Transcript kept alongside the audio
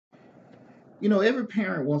Every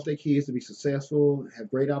parent wants their kids to be successful, have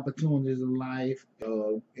great opportunities in life,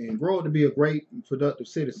 and grow up to be a great and productive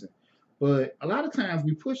citizen. But a lot of times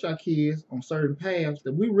we push our kids on certain paths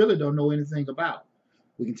that we really don't know anything about.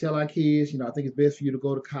 We can tell our kids, I think it's best for you to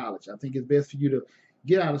go to college. I think it's best for you to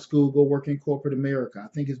get out of school, go work in corporate America. I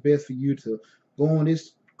think it's best for you to go on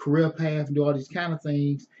this career path and do all these kind of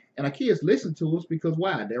things. And our kids listen to us because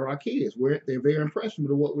why? They're our kids. They're very impressionable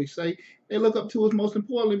to what we say. They look up to us most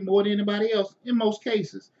importantly more than anybody else in most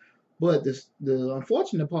cases. But the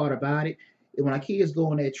unfortunate part about it is when our kids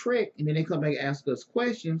go on that trek and then they come back and ask us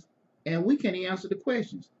questions and we can't answer the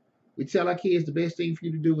questions. We tell our kids the best thing for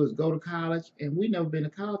you to do is go to college, and we never been to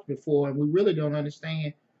college before, and we really don't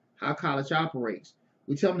understand how college operates.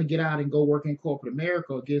 We tell them to get out and go work in corporate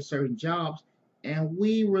America or get certain jobs, and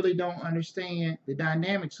we really don't understand the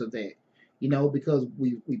dynamics of that. Because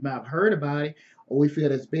we might have heard about it, or we feel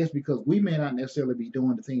that's best because we may not necessarily be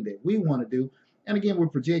doing the thing that we want to do. And again, we're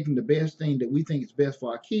projecting the best thing that we think is best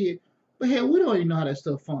for our kid, but hell, we don't even know how that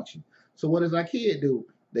stuff functions. So what does our kid do?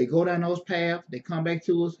 They go down those paths. They come back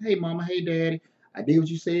to us. Hey, mama. Hey, daddy. I did what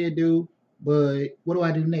you said do, but what do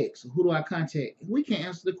I do next? Who do I contact? We can't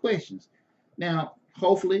answer the questions. Now,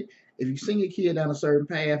 hopefully, if you send your kid down a certain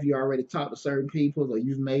path, you already talked to certain people, or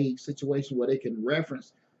you've made situations where they can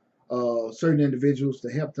reference certain individuals to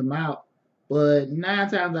help them out. But 9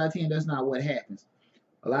 times out of 10, that's not what happens.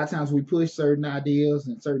 A lot of times we push certain ideas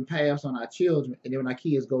and certain paths on our children, and then when our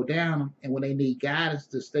kids go down them, and when they need guidance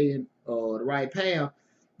to stay in the right path,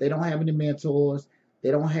 they don't have any mentors. They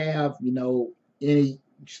don't have, any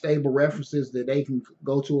stable references that they can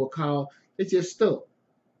go to or call. It's just stuck.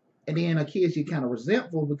 And then our kids get kind of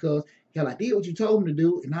resentful because, hell, I did what you told me to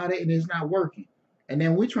do, and all that, and it's not working. And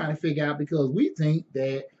then we're trying to figure out because we think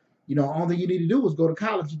that, all thing you need to do is go to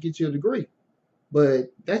college and get your degree.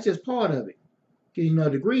 But that's just part of it. Because, a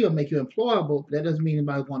degree will make you employable, but that doesn't mean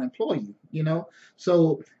anybody want to employ you.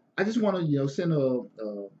 So I just want to, send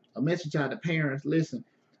a message out to parents. Listen,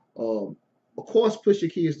 of course, push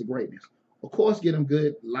your kids to greatness. Of course, get them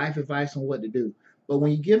good life advice on what to do. But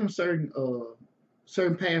when you give them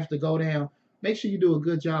certain paths to go down, make sure you do a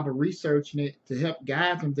good job of researching it to help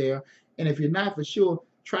guide them there. And if you're not for sure,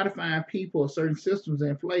 try to find people or certain systems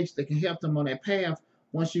in place that can help them on that path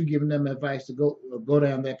once you've given them advice to go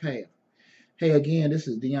down that path. Hey, again, this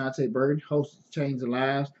is Deonte Burden, host of Changing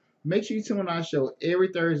Lives. Make sure you tune in our show every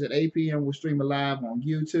Thursday at 8 p.m. We're streaming live on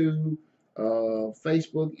YouTube,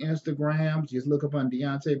 Facebook, Instagram. Just look up on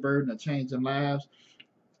Deonte Burden or Changing Lives.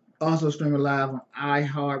 Also streaming live on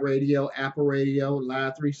iHeartRadio, Apple Radio,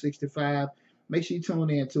 Live 365. Make sure you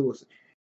tune in to us.